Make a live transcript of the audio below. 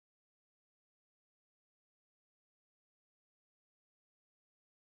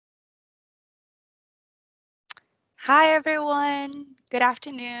Hi, everyone. Good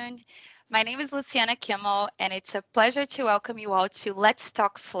afternoon. My name is Luciana Kimmel, and it's a pleasure to welcome you all to Let's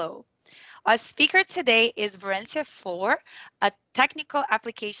Talk Flow. Our speaker today is Varencia Four, a technical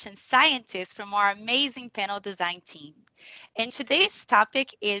application scientist from our amazing panel design team. And today's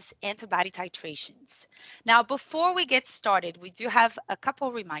topic is antibody titrations. Now, before we get started, we do have a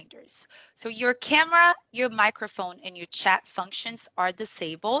couple reminders. So your camera, your microphone, and your chat functions are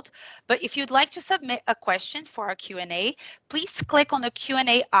disabled. But if you'd like to submit a question for our Q&A, please click on the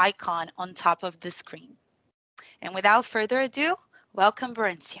Q&A icon on top of the screen. And without further ado, welcome,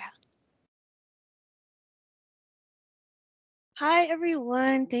 Varencia. Hi,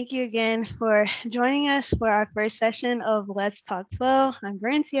 everyone. Thank you again for joining us for our first session of Let's Talk Flow. I'm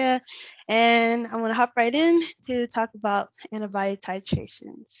Brantia, and I'm going to hop right in to talk about antibody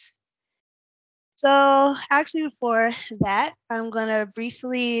titrations. So, actually, before that, I'm going to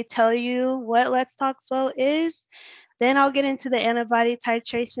briefly tell you what Let's Talk Flow is. Then I'll get into the antibody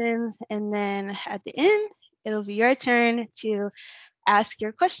titrations, and then at the end, it'll be your turn to ask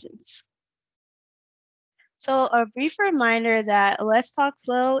your questions. So, a brief reminder that Let's Talk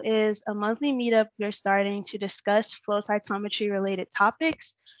Flow is a monthly meetup we're starting to discuss flow cytometry related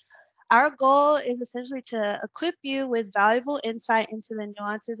topics. Our goal is essentially to equip you with valuable insight into the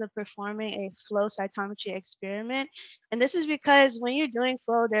nuances of performing a flow cytometry experiment. And this is because when you're doing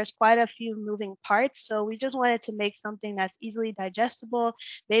flow, there's quite a few moving parts. So we just wanted to make something that's easily digestible.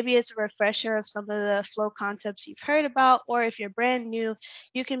 Maybe it's a refresher of some of the flow concepts you've heard about, or if you're brand new,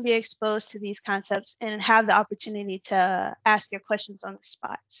 you can be exposed to these concepts and have the opportunity to ask your questions on the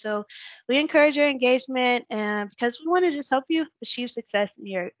spot. So we encourage your engagement and because we want to just help you achieve success in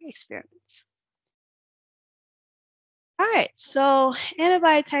your experiments. All right, so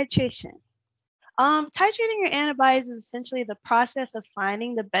antibody titration. Titrating your antibodies is essentially the process of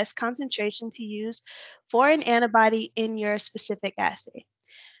finding the best concentration to use for an antibody in your specific assay.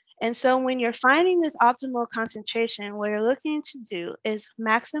 And so when you're finding this optimal concentration, what you're looking to do is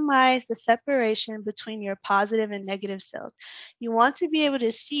maximize the separation between your positive and negative cells. You want to be able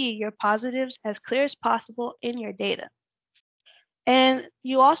to see your positives as clear as possible in your data. And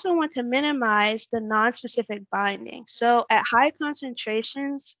you also want to minimize the nonspecific binding. So at high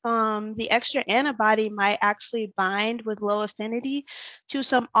concentrations, the extra antibody might actually bind with low affinity to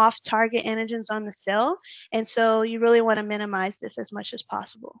some off-target antigens on the cell. And so you really want to minimize this as much as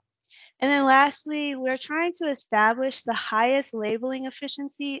possible. And then lastly, we're trying to establish the highest labeling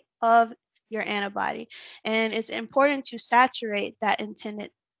efficiency of your antibody. And it's important to saturate that intended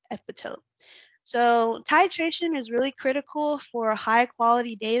epitope. So titration is really critical for high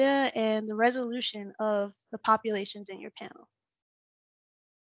quality data and the resolution of the populations in your panel.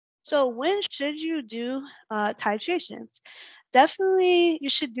 So when should you do titrations? Definitely you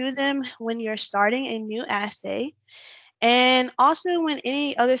should do them when you're starting a new assay and also when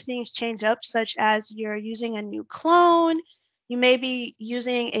any other things change up, such as you're using a new clone, you may be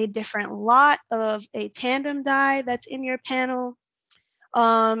using a different lot of a tandem dye that's in your panel.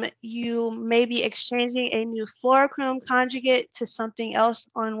 You may be exchanging a new fluorochrome conjugate to something else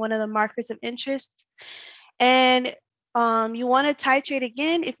on one of the markers of interest. And you want to titrate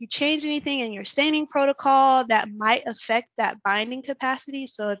again if you change anything in your staining protocol that might affect that binding capacity.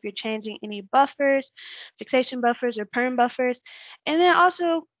 So if you're changing any buffers, fixation buffers or perm buffers. And then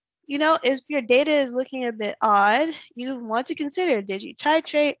also, if your data is looking a bit odd, you want to consider, did you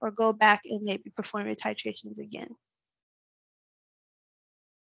titrate or go back and maybe perform your titrations again?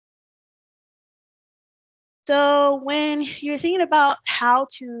 So when you're thinking about how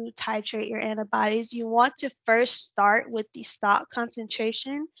to titrate your antibodies, you want to first start with the stock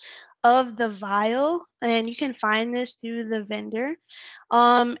concentration of the vial, and you can find this through the vendor.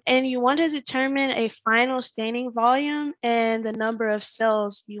 And you want to determine a final staining volume and the number of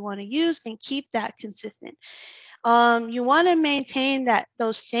cells you want to use and keep that consistent. You want to maintain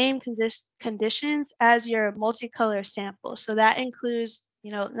those same conditions as your multicolor sample. So that includes,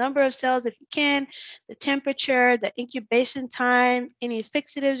 number of cells if you can, the temperature, the incubation time, any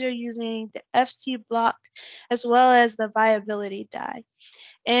fixatives you're using, the FC block, as well as the viability dye.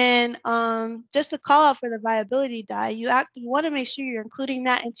 And just to call out for the viability dye, you want to make sure you're including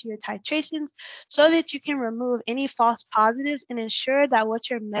that into your titrations so that you can remove any false positives and ensure that what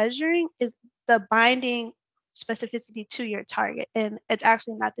you're measuring is the binding specificity to your target. And it's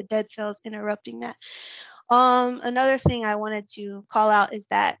actually not the dead cells interrupting that. Another thing I wanted to call out is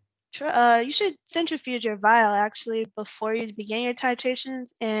that you should centrifuge your vial actually before you begin your titrations,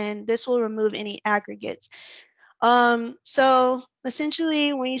 and this will remove any aggregates. So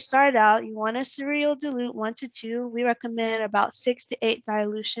essentially, when you start out, you want a serial dilute 1 to 2. We recommend about 6 to 8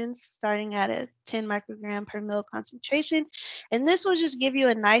 dilutions, starting at a 10 microgram per mil concentration. And this will just give you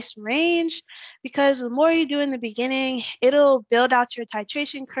a nice range because the more you do in the beginning, it'll build out your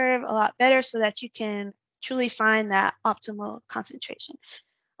titration curve a lot better so that you can truly find that optimal concentration.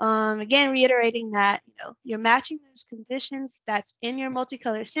 Again, reiterating that you're matching those conditions that's in your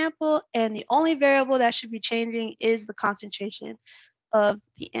multicolor sample, and the only variable that should be changing is the concentration of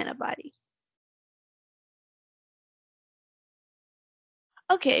the antibody.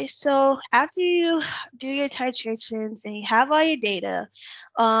 Okay, so after you do your titrations and you have all your data,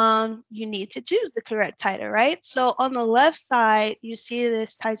 you need to choose the correct titer, right? So on the left side, you see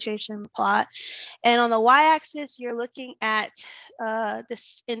this titration plot. And on the y-axis, you're looking at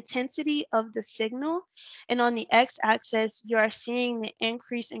this intensity of the signal. And on the x-axis, you are seeing the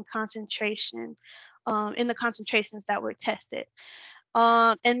increase in concentration in the concentrations that were tested.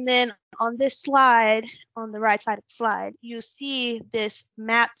 And then on this slide, on the right side of the slide, you see this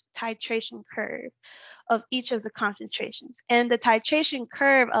mapped titration curve of each of the concentrations. And the titration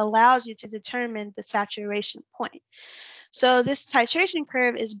curve allows you to determine the saturation point. So this titration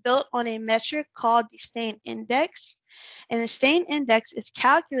curve is built on a metric called the stain index. And the stain index is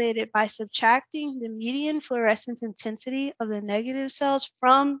calculated by subtracting the median fluorescence intensity of the negative cells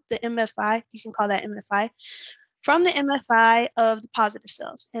from the MFI, you can call that MFI, from the MFI of the positive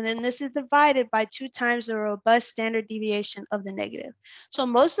cells. And then this is divided by 2 times the robust standard deviation of the negative. So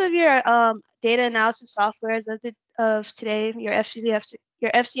most of your data analysis softwares of today, your FCS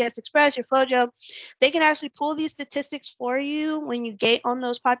Express, your FlowJo, they can actually pull these statistics for you when you gate on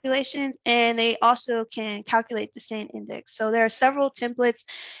those populations, and they also can calculate the stain index. So there are several templates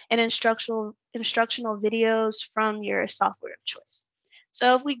and instructional videos from your software of choice.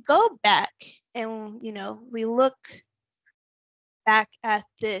 So if we go back and we look back at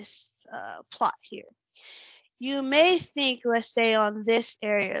this plot here, you may think, let's say on this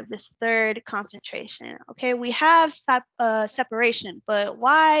area, this third concentration, okay, we have separation, but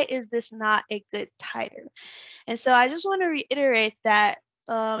why is this not a good titer? And so I just want to reiterate that,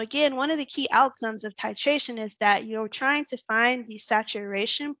 again, one of the key outcomes of titration is that you're trying to find the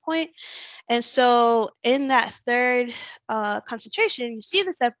saturation point. And so in that third concentration, you see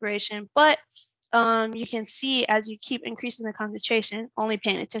the separation, but you can see as you keep increasing the concentration, only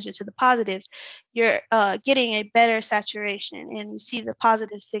paying attention to the positives, you're getting a better saturation, and you see the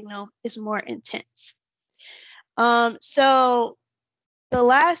positive signal is more intense. So the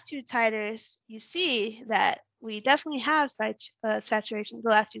last 2 titers, you see that we definitely have saturation,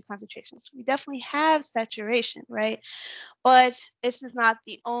 the last 2 concentrations. We definitely have saturation, right? But this is not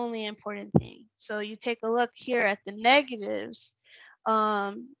the only important thing. So you take a look here at the negatives,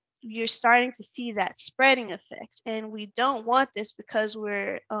 you're starting to see that spreading effect. And we don't want this because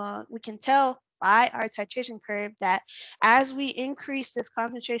we can tell by our titration curve that as we increase this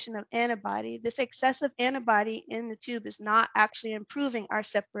concentration of antibody, this excessive antibody in the tube is not actually improving our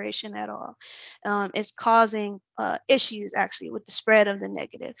separation at all. It's causing issues actually with the spread of the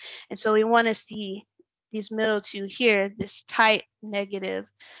negative. And so we want to see these middle two here, this tight negative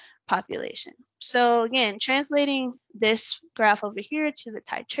population. So again, translating this graph over here to the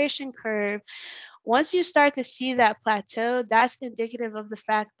titration curve, once you start to see that plateau, that's indicative of the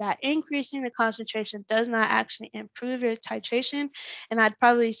fact that increasing the concentration does not actually improve your titration. And I'd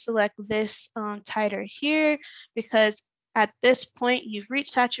probably select this titer here because at this point you've reached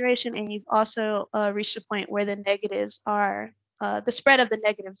saturation, and you've also reached a point where the negatives are, the spread of the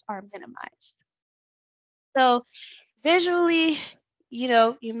negatives are minimized. So visually,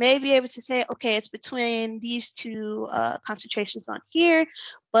 you may be able to say, okay, it's between these 2 concentrations on here,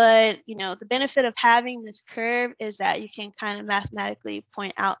 but the benefit of having this curve is that you can kind of mathematically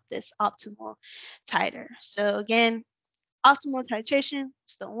point out this optimal titer. So again, optimal titration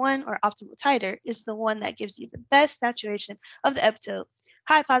is the one, or optimal titer is the one that gives you the best saturation of the epitope,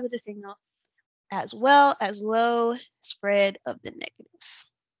 high positive signal, as well as low spread of the negative.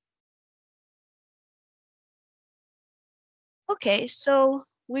 Okay, so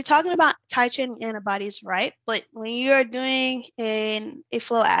we're talking about titrating antibodies, right? But when you're doing a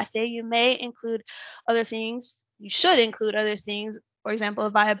flow assay, you may include other things. You should include other things, for example, a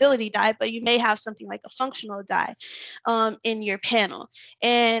viability dye, but you may have something like a functional dye in your panel.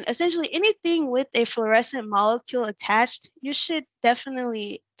 And essentially anything with a fluorescent molecule attached, you should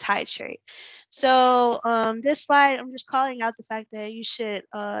definitely titrate. So this slide, I'm just calling out the fact that you should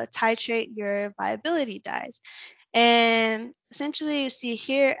titrate your viability dyes. And essentially, you see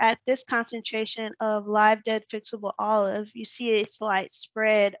here at this concentration of live dead fixable olive, you see a slight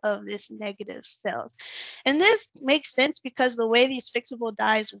spread of this negative cells. And this makes sense because the way these fixable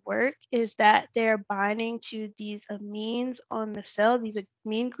dyes work is that they're binding to these amines on the cell, these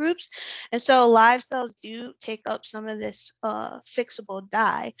amine groups. And so live cells do take up some of this fixable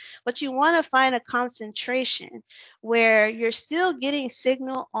dye, but you want to find a concentration where you're still getting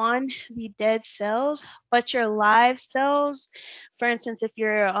signal on the dead cells, but your live cells, for instance, if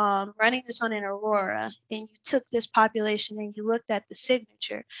you're running this on an aurora and you took this population and you looked at the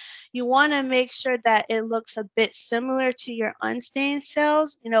signature, you want to make sure that it looks a bit similar to your unstained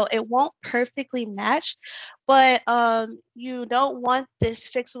cells. You know, it won't perfectly match, but you don't want this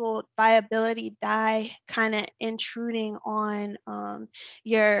fixable viability dye kind of intruding on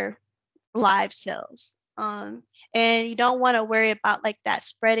your live cells. And you don't want to worry about like that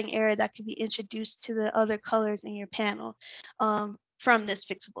spreading area that could be introduced to the other colors in your panel from this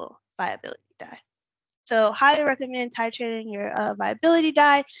fixable viability dye. So highly recommend titrating your viability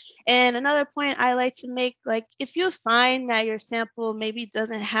dye. And another point I like to make, like if you find that your sample maybe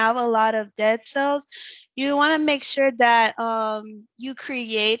doesn't have a lot of dead cells, you want to make sure that you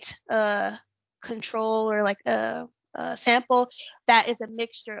create a control or like a sample that is a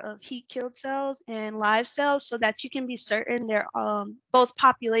mixture of heat killed cells and live cells so that you can be certain they're both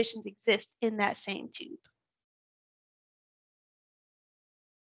populations exist in that same tube.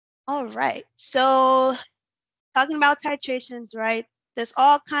 All right, so talking about titrations, right? This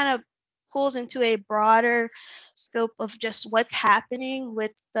all kind of pulls into a broader scope of just what's happening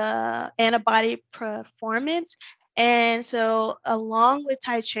with the antibody performance. And so, along with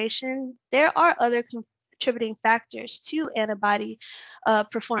titration, there are other contributing factors to antibody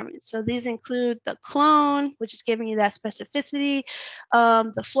performance. So, these include the clone, which is giving you that specificity,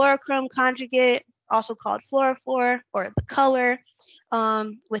 the fluorochrome conjugate, also called fluorophore, or the color,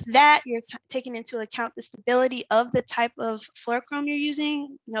 with that, you're taking into account the stability of the type of fluorochrome you're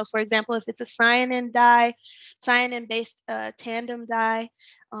using. You know, for example, if it's a cyanin dye, cyanin-based tandem dye,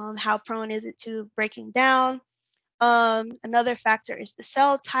 how prone is it to breaking down? Another factor is the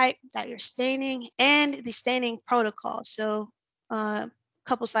cell type that you're staining and the staining protocol. So a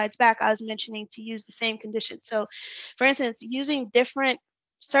couple slides back, I was mentioning to use the same condition. So for instance, using different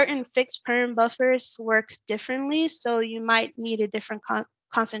certain fixed perm buffers work differently. So you might need a different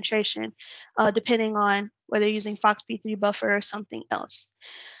concentration depending on whether you're using FOXP3 buffer or something else.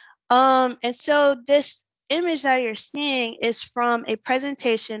 And so this image that you're seeing is from a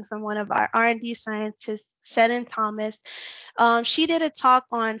presentation from one of our R&D scientists, Seddon Thomas. She did a talk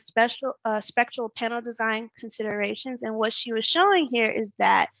on spectral panel design considerations, and what she was showing here is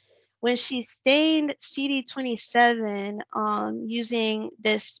that when she stained CD27 using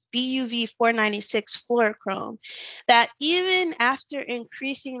this BUV 496 fluorochrome, that even after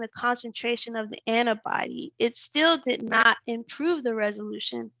increasing the concentration of the antibody, it still did not improve the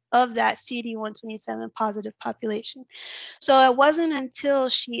resolution of that CD127 positive population. So it wasn't until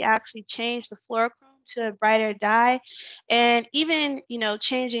she actually changed the fluorochrome to a brighter dye, and even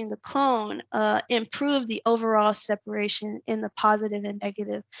changing the clone improved the overall separation in the positive and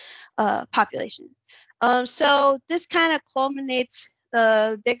negative population. So this kind of culminates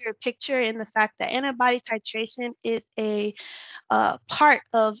the bigger picture in the fact that antibody titration is a part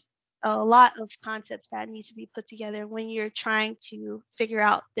of a lot of concepts that need to be put together when you're trying to figure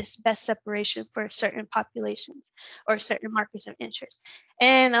out this best separation for certain populations or certain markers of interest.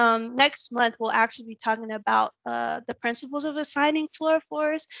 And next month, we'll actually be talking about the principles of assigning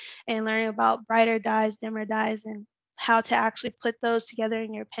fluorophores and learning about brighter dyes, dimmer dyes, and how to actually put those together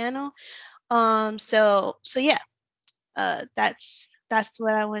in your panel. So yeah, that's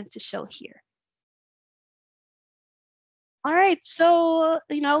what I wanted to show here. All right, so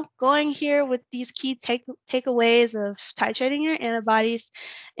going here with these key takeaways of titrating your antibodies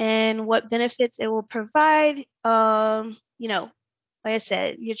and what benefits it will provide. Like I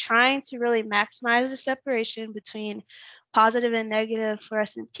said, you're trying to really maximize the separation between positive and negative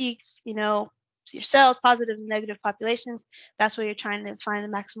fluorescent peaks. Your cells, positive and negative populations. That's what you're trying to find the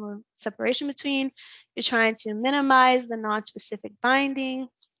maximum separation between. You're trying to minimize the nonspecific binding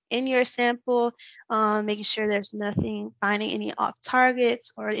in your sample, making sure there's nothing binding any off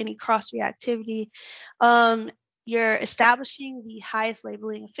targets or any cross reactivity. You're establishing the highest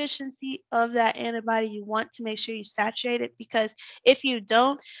labeling efficiency of that antibody. You want to make sure you saturate it, because if you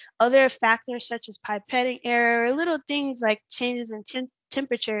don't, other factors such as pipetting error, little things like changes in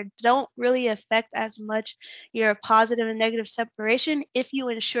temperature don't really affect as much your positive and negative separation if you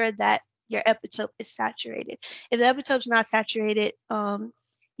ensure that your epitope is saturated. If the epitope is not saturated,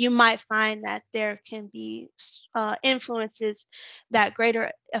 you might find that there can be influences that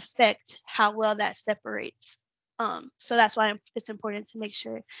greater affect how well that separates. So that's why it's important to make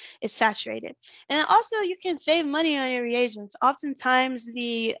sure it's saturated. And also, you can save money on your reagents. Oftentimes,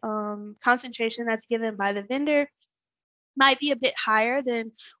 the concentration that's given by the vendor might be a bit higher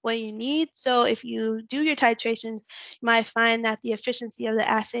than what you need. So if you do your titrations, you might find that the efficiency of the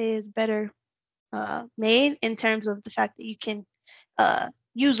assay is better made in terms of the fact that you can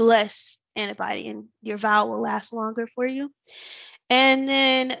use less antibody and your vial will last longer for you. And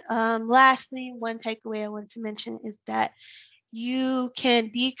then lastly, one takeaway I want to mention is that you can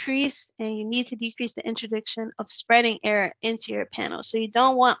decrease and you need to decrease the introduction of spreading error into your panel. So you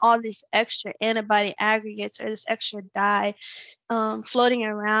don't want all this extra antibody aggregates or this extra dye floating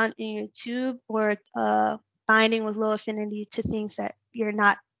around in your tube or binding with low affinity to things that you're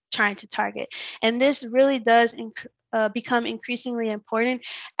not trying to target. And this really does become increasingly important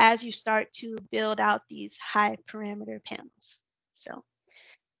as you start to build out these high parameter panels. So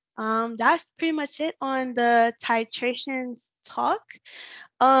that's pretty much it on the titrations talk.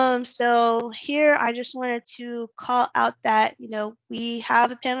 So here I just wanted to call out that, we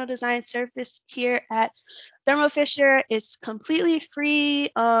have a panel design service here at Thermo Fisher. It's completely free.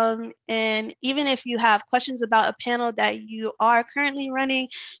 And even if you have questions about a panel that you are currently running,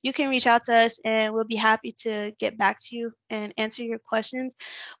 you can reach out to us and we'll be happy to get back to you and answer your questions.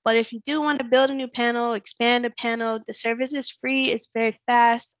 But if you do want to build a new panel, expand a panel, the service is free. It's very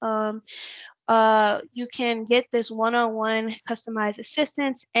fast. You can get this one-on-one customized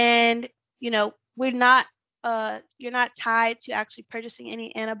assistance, and we're not you're not tied to actually purchasing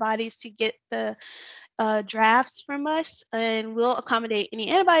any antibodies to get the drafts from us, and we'll accommodate any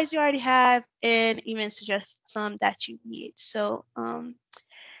antibodies you already have and even suggest some that you need. So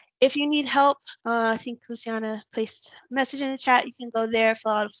if you need help, I think Luciana placed a message in the chat. You can go there,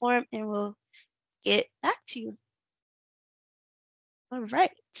 fill out a form, and we'll get back to you. All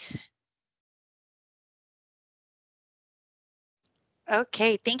right.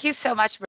 Okay, thank you so much,